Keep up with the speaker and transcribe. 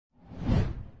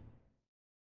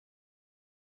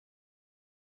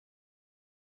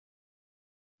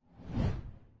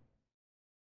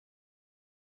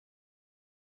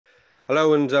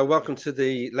Hello and welcome to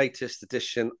the latest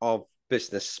edition of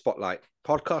Business Spotlight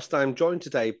podcast. I'm joined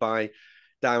today by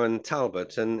Darren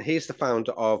Talbot, and he's the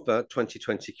founder of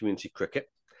 2020 Community Cricket.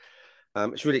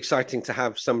 It's really exciting to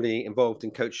have somebody involved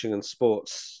in coaching and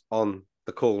sports on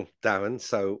the call, Darren.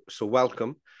 So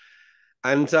welcome,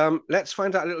 and let's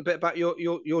find out a little bit about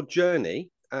your journey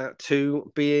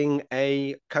to being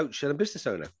a coach and a business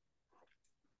owner.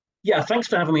 Yeah, thanks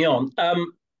for having me on.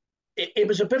 It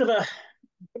was a bit of a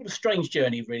strange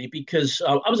journey, really, because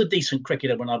I was a decent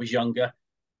cricketer when I was younger.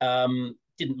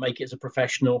 Didn't make it as a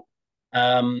professional,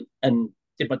 and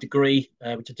did my degree,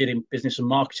 which I did in business and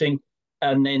marketing,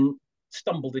 and then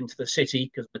stumbled into the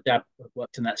city because my dad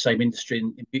worked in that same industry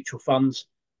in mutual funds,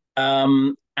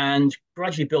 and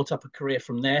gradually built up a career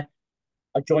from there.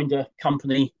 I joined a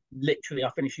company. Literally,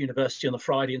 I finished university on the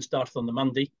Friday and started on the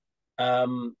Monday.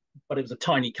 But it was a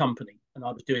tiny company, and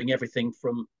I was doing everything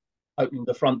from opening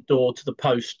the front door to the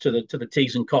post to the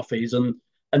teas and coffees, and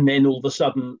then all of a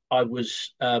sudden I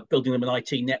was building them an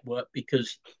IT network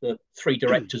because the three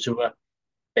directors who were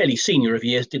fairly senior of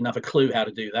years didn't have a clue how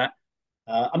to do that.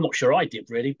 I'm not sure I did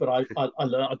really, but I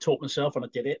learned, I taught myself, and I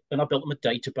did it. And I built them a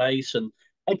database, and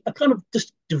I kind of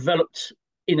just developed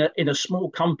in a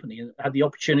small company and had the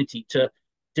opportunity to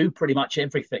do pretty much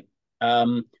everything.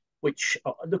 Which,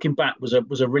 looking back, was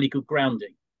a really good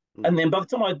grounding. And then by the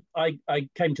time I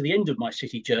came to the end of my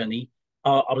city journey,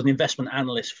 I was an investment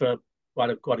analyst for quite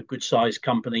a good sized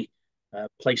company,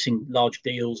 placing large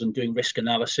deals and doing risk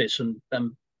analysis and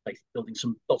building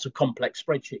lots of complex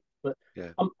spreadsheets. But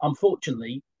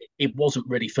unfortunately, it wasn't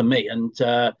really for me. And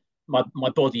my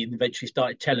body eventually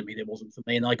started telling me that it wasn't for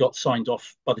me, and I got signed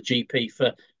off by the GP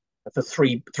for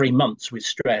 3 months with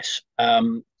stress.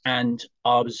 And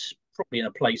I was probably in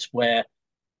a place where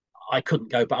I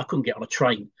couldn't go, but I couldn't get on a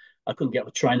train. I couldn't get on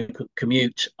a train. I couldn't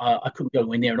commute. I couldn't go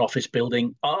anywhere near an office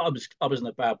building. I was in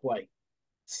a bad way.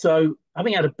 So,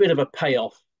 having had a bit of a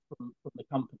payoff from the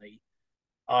company,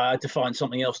 I had to find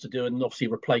something else to do, and obviously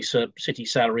replace a city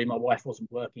salary. My wife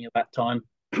wasn't working at that time,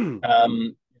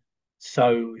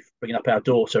 so bringing up our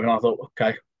daughter, and I thought,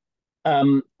 okay.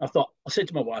 I said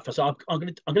to my wife, I said, I'm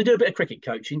going to do a bit of cricket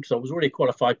coaching because I was already a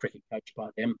qualified cricket coach by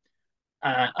then.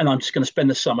 And I'm just going to spend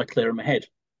the summer clearing my head.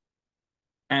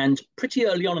 And pretty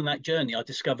early on in that journey, I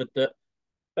discovered that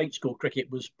state school cricket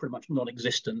was pretty much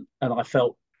non-existent, and I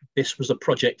felt this was a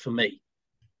project for me.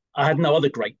 I had no other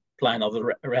great plan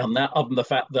around that, other than the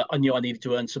fact that I knew I needed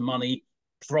to earn some money.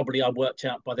 Probably I worked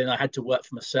out by then I had to work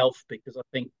for myself, because I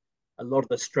think a lot of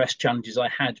the stress challenges I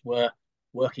had were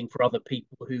working for other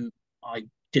people who I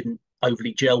didn't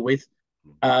overly gel with.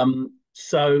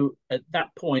 So at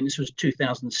that point, this was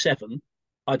 2007,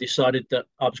 I decided that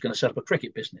I was going to set up a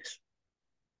cricket business.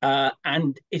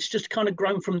 And it's just kind of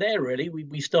grown from there, really.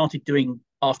 We started doing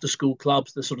after school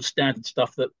clubs, the sort of standard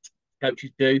stuff that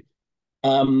coaches do.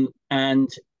 And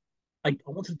I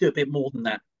wanted to do a bit more than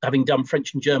that. Having done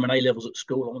French and German A-levels at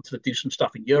school, I wanted to do some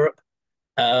stuff in Europe.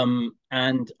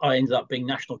 And I ended up being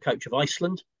national coach of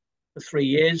Iceland for 3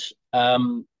 years.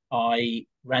 I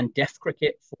ran deaf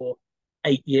cricket for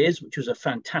 8 years, which was a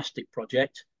fantastic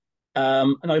project.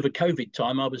 And over COVID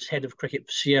time, I was head of cricket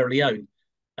for Sierra Leone,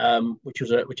 which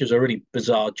was a really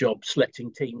bizarre job,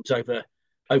 selecting teams over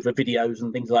videos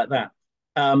and things like that.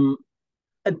 And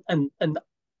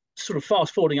sort of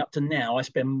fast forwarding up to now, I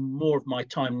spend more of my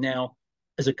time now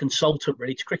as a consultant,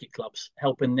 really, to cricket clubs,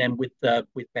 helping them with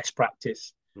best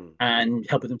practice and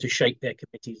helping them to shape their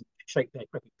committees, shape their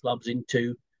cricket clubs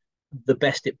into the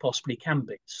best it possibly can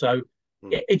be. So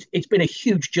it's been a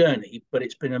huge journey, but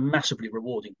it's been a massively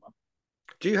rewarding one.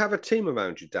 Do you have a team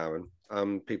around you, Darren?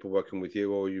 People working with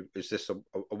you, or is this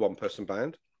a one-person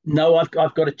band? No, I've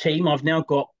got a team. I've now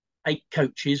got 8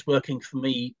 coaches working for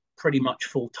me pretty much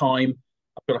full time.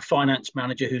 I've got a finance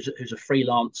manager who's a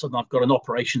freelance, and I've got an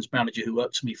operations manager who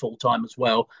works for me full time as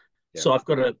well. Yeah. So I've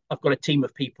got a team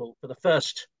of people. For the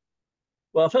first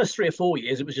 3 or 4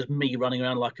 years, it was just me running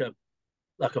around like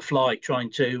a fly,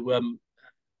 trying to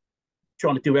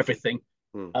do everything.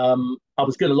 I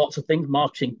was good at lots of things.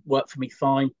 Marketing worked for me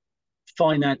fine.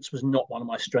 Finance was not one of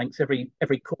my strengths.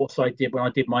 Every course I did, when I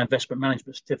did my investment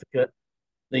management certificate,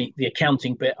 the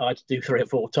accounting bit I had to do 3 or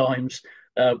 4 times.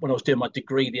 When I was doing my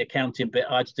degree, the accounting bit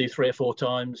I had to do 3 or 4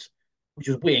 times, which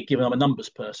was weird given I'm a numbers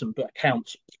person, but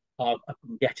accounts, I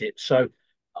couldn't get it. So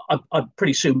I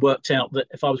pretty soon worked out that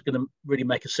if I was going to really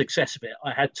make a success of it,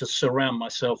 I had to surround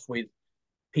myself with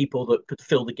people that could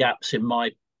fill the gaps in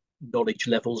my knowledge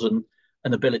levels and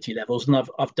ability levels. And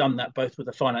I've done that both with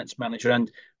the finance manager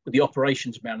and with the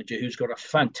operations manager, who's got a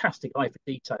fantastic eye for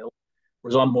detail,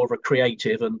 whereas I'm more of a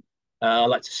creative, and I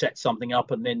like to set something up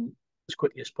and then as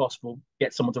quickly as possible,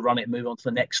 get someone to run it and move on to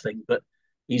the next thing. But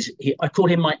I call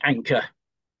him my anchor.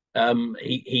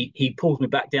 He pulls me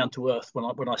back down to earth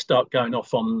when I start going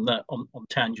off on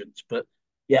tangents. But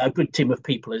yeah, a good team of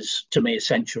people is to me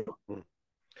essential.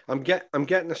 I'm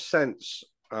getting a sense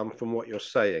from what you're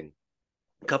saying.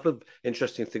 A couple of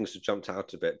interesting things that jumped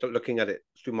out of it, looking at it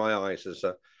through my eyes as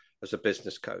a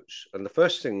business coach. And the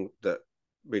first thing that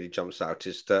really jumps out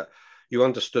is that you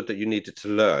understood that you needed to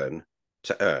learn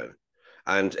to earn.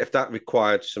 And if that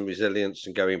required some resilience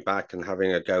and going back and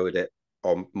having a go at it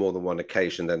on more than one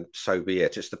occasion, then so be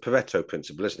it. It's the Pareto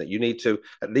principle, isn't it? You need to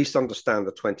at least understand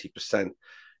the 20%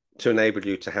 to enable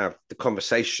you to have the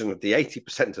conversation of the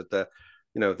 80% of the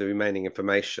remaining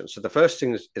information. So the first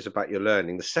thing is about your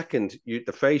learning. The second,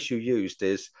 the phrase you used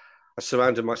is, I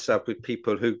surrounded myself with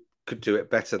people who could do it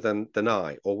better than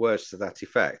I, or words to that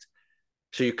effect.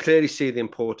 So you clearly see the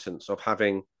importance of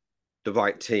having the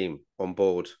right team on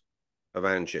board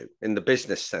around you in the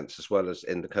business sense as well as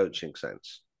in the coaching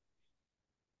sense.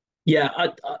 Yeah,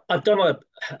 I've done I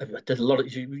did a lot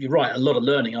of, you're right, a lot of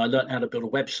learning. I learned how to build a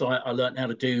website. I learned how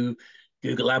to do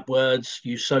Google AdWords,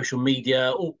 use social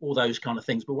media, all those kind of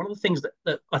things. But one of the things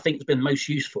that I think has been most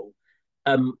useful,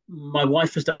 my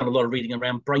wife has done a lot of reading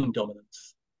around brain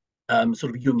dominance,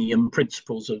 sort of Jungian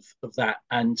principles of that.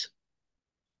 And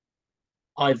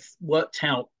I've worked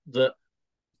out that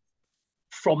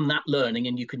from that learning,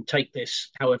 and you can take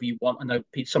this however you want. I know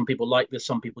some people like this,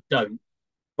 some people don't.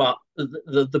 But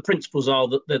the principles are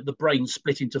that the brain's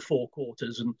split into four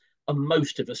quarters, and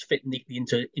most of us fit neatly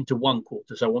into one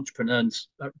quarter. So entrepreneurs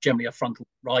generally are frontal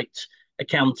right,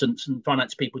 accountants and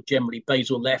finance people generally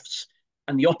basal lefts,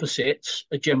 and the opposites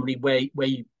are generally where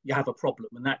you have a problem.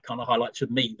 And that kind of highlights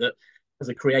with me that as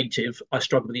a creative, I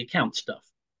struggle with the account stuff.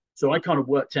 So I kind of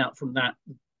worked out from that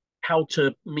how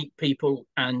to meet people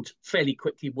and fairly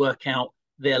quickly work out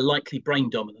their likely brain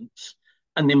dominance.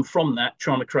 And then from that,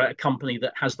 trying to create a company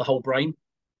that has the whole brain.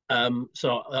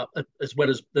 So as well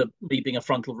as me being a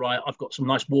frontal right, I've got some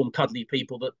nice, warm, cuddly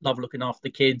people that love looking after the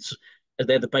kids.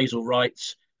 They're the basal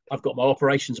rights. I've got my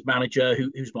operations manager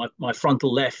who's my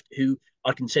frontal left, who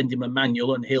I can send him a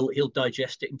manual and he'll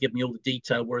digest it and give me all the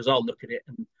detail, whereas I'll look at it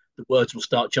and the words will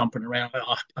start jumping around.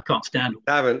 I can't stand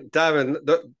it. Darren,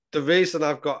 the reason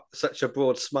I've got such a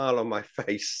broad smile on my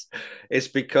face is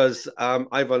because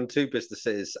I run two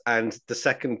businesses, and the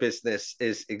second business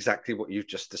is exactly what you've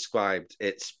just described.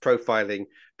 It's profiling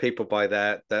people by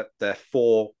their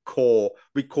four core,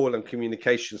 we call them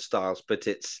communication styles, but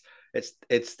it's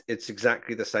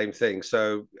exactly the same thing.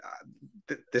 So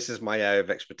this is my area of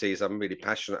expertise. I'm really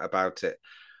passionate about it.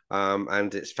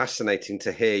 And it's fascinating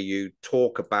to hear you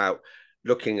talk about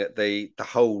looking at the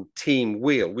whole team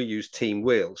wheel. We use team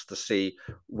wheels to see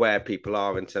where people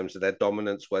are in terms of their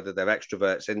dominance, whether they're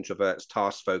extroverts, introverts,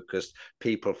 task focused,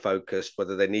 people focused,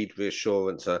 whether they need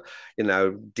reassurance or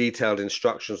detailed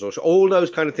instructions, or all those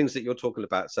kind of things that you're talking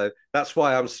about. So that's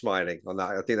why I'm smiling on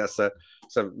that. I think that's a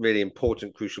really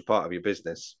important, crucial part of your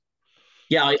business.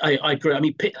 Yeah, I agree. I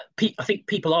mean, I think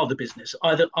people are the business,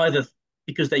 either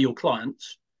because they're your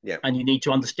clients. Yeah. And you need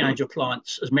to understand your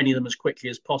clients, as many of them as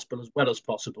quickly as possible, as well as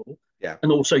possible. Yeah.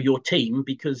 And also your team,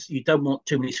 because you don't want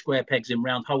too many square pegs in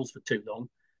round holes for too long,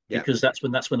 because that's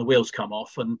when the wheels come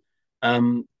off. And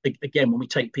again, when we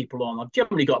take people on, I've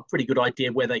generally got a pretty good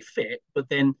idea where they fit, but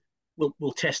then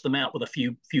we'll test them out with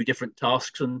a few different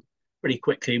tasks, and pretty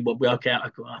quickly we'll work out,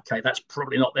 okay, that's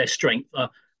probably not their strength.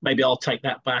 Maybe I'll take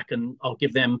that back and I'll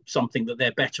give them something that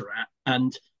they're better at.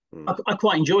 And I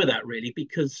quite enjoy that, really,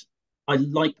 because I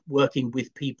like working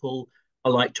with people. I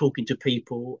like talking to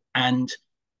people, and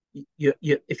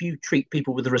if you treat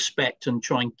people with respect and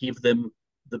try and give them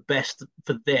the best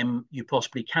for them you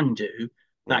possibly can do,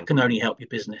 that can only help your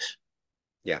business.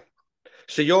 Yeah.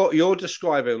 So you're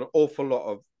describing an awful lot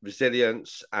of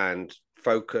resilience and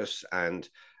focus and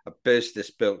a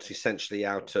business built essentially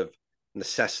out of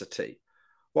necessity.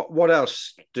 What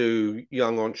else do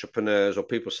young entrepreneurs or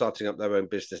people starting up their own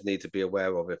business need to be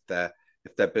aware of if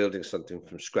they're building something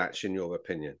from scratch, in your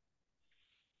opinion?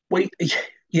 Well,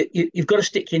 you've got to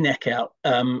stick your neck out.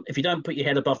 If you don't put your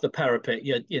head above the parapet,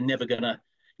 you're never gonna.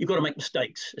 You've got to make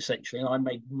mistakes, essentially. And I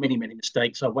made many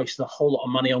mistakes. I wasted a whole lot of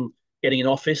money on getting an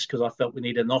office because I felt we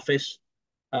needed an office.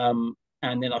 And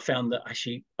then I found that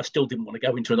actually I still didn't want to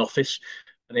go into an office,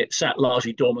 and it sat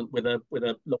largely dormant with a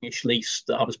longish lease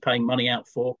that I was paying money out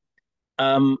for.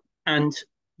 And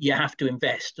you have to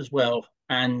invest as well.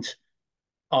 And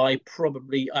I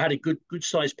had a good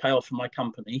size payoff from my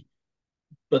company,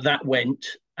 but that went,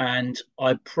 and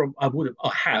I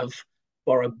have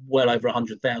borrowed well over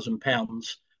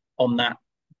 £100,000 on that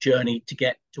journey to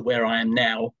get to where I am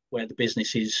now, where the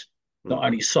business is not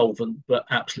only solvent, but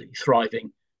absolutely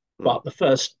thriving. Mm. But the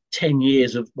first 10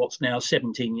 years of what's now a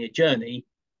 17-year journey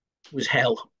was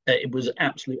hell. It was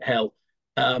absolute hell.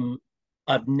 Um,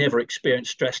 I've never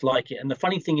experienced stress like it. And the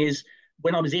funny thing is,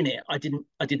 when I was in it, I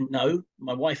didn't know.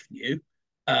 My wife knew.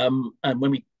 And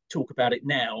when we talk about it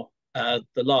now,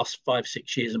 the last 5,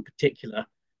 6 years in particular,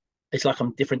 it's like I'm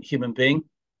a different human being.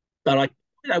 But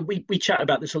we chat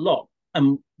about this a lot,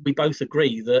 and we both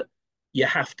agree that you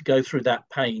have to go through that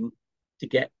pain to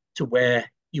get to where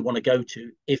you want to go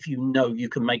to if you know you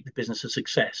can make the business a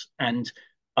success. And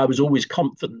I was always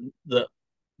confident that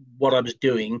what I was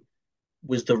doing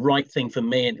was the right thing for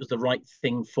me and it was the right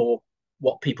thing for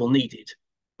what people needed.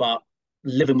 But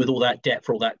living with all that debt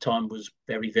for all that time was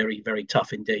very, very, very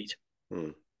tough indeed.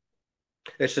 Mm.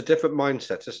 It's a different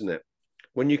mindset, isn't it?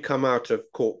 When you come out of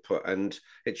corporate and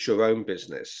it's your own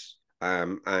business,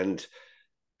 and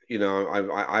you know,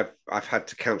 I've had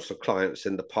to counsel clients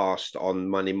in the past on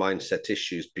money mindset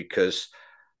issues because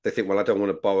they think, well, I don't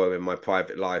want to borrow in my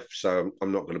private life, so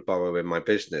I'm not going to borrow in my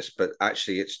business. But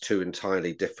actually, it's two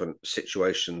entirely different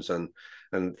situations and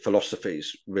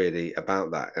philosophies really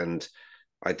about that. And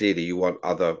ideally, you want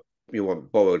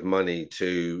borrowed money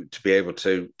to be able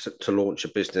to launch a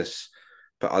business,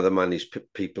 put other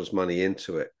people's money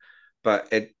into it. But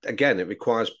it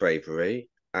requires bravery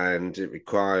and it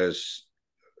requires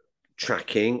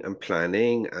tracking and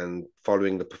planning and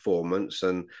following the performance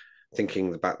and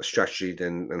thinking about the strategy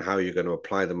and how you're going to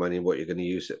apply the money and what you're going to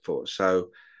use it for. So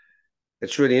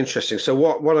it's really interesting. So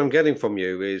what I'm getting from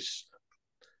you is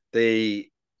the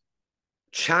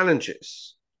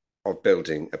challenges of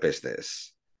building a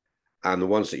business and the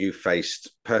ones that you faced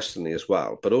personally as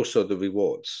well, but also the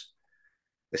rewards.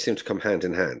 They seem to come hand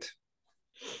in hand.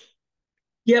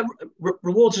 Yeah,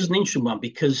 rewards is an interesting one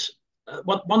because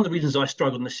one of the reasons I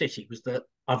struggled in the city was that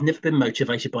I've never been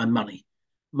motivated by money.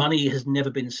 Money has never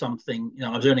been something,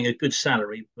 I was earning a good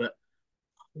salary, but,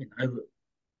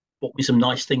 bought me some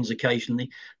nice things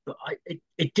occasionally, but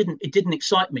it didn't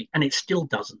excite me and it still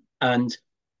doesn't. And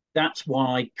that's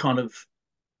why I kind of,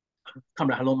 I can't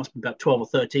remember how long, must be about 12 or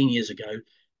 13 years ago,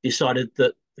 decided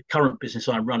that the current business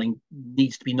I'm running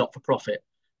needs to be not for profit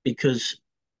because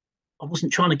I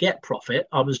wasn't trying to get profit.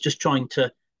 I was just trying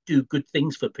to do good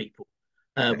things for people,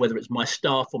 whether it's my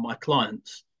staff or my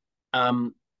clients.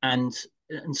 Um, and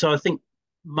and so I think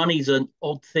money's an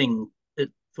odd thing that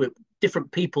for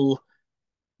different people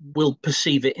will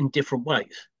perceive it in different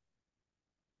ways.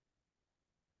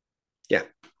 Yeah.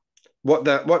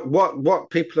 What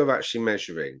people are actually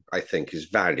measuring, I think, is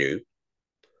value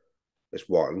is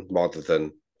one rather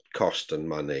than cost and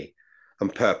money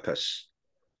and purpose.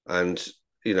 And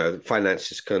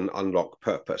finances can unlock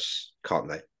purpose, can't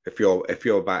they? If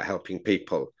you're about helping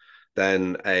people,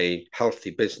 then a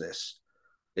healthy business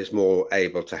is more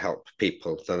able to help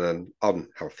people than an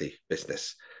unhealthy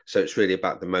business. So it's really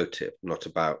about the motive, not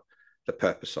about the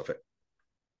purpose of it.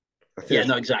 I think Yeah,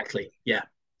 no, exactly. Yeah,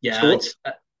 yeah. so.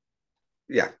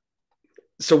 Yeah.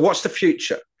 So what's the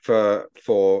future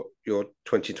for your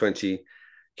 2020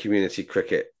 community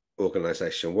cricket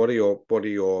organisation? What's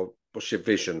your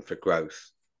vision for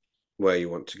growth? Where you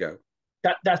want to go?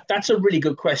 That's a really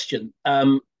good question.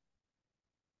 I'm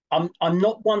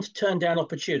not one to turn down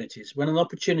opportunities. When an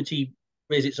opportunity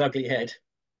rears its ugly head,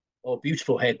 or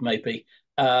beautiful head maybe,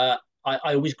 I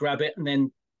always grab it and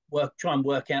then try and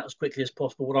work out as quickly as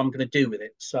possible what I'm going to do with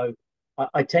it. So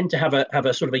I tend to have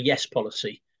a sort of a yes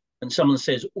policy. And someone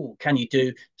says, "Oh, can you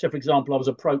do?" So, for example, I was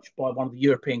approached by one of the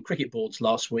European cricket boards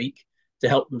last week to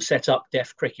help them set up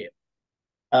deaf cricket.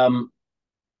 Um,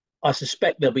 I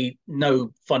suspect there'll be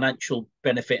no financial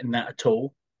benefit in that at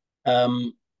all.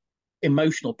 Um,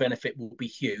 Emotional benefit will be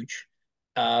huge,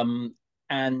 um,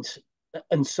 and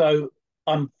and so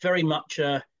I'm very much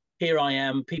here. I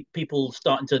am. People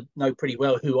starting to know pretty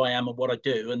well who I am and what I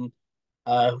do, and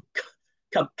uh,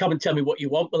 come and tell me what you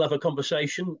want. We'll have a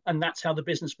conversation, and that's how the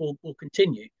business will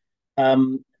continue.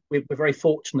 We're very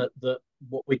fortunate that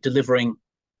what we're delivering,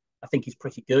 I think, is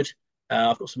pretty good.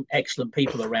 I've got some excellent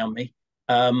people around me.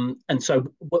 And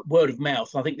so word of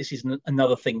mouth, I think this is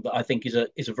another thing that I think is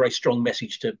a very strong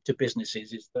message to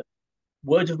businesses is that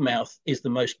word of mouth is the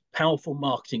most powerful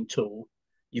marketing tool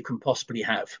you can possibly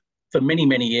have. For many,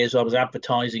 many years, I was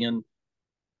advertising and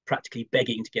practically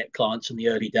begging to get clients in the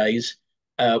early days,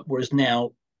 whereas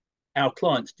now our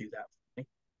clients do that for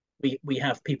me. We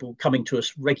have people coming to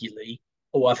us regularly.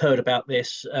 Oh, I've heard about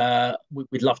this.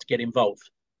 We'd love to get involved.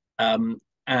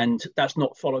 And that's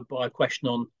not followed by a question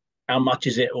on how much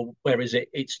is it or where is it.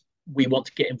 It's we want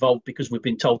to get involved because we've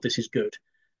been told this is good.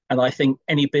 And I think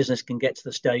any business can get to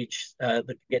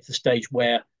the stage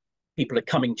where people are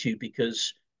coming to you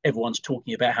because everyone's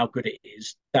talking about how good it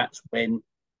is, that's when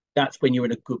you're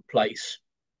in a good place.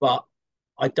 But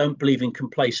I don't believe in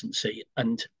complacency,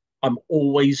 and I'm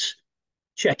always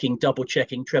checking, double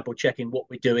checking, treble checking what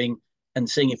we're doing and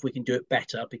seeing if we can do it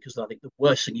better. Because I think the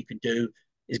worst thing you can do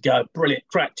is go, brilliant,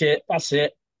 cracked it, that's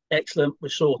it, excellent, we're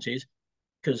sorted.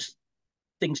 Because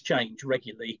things change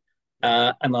regularly,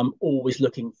 and I'm always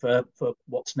looking for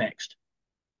what's next.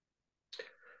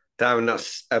 Darren,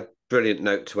 that's a brilliant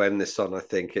note to end this on. I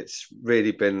think it's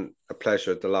really been a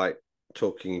pleasure, a delight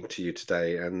talking to you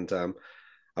today, and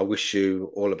I wish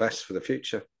you all the best for the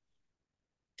future.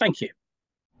 Thank you.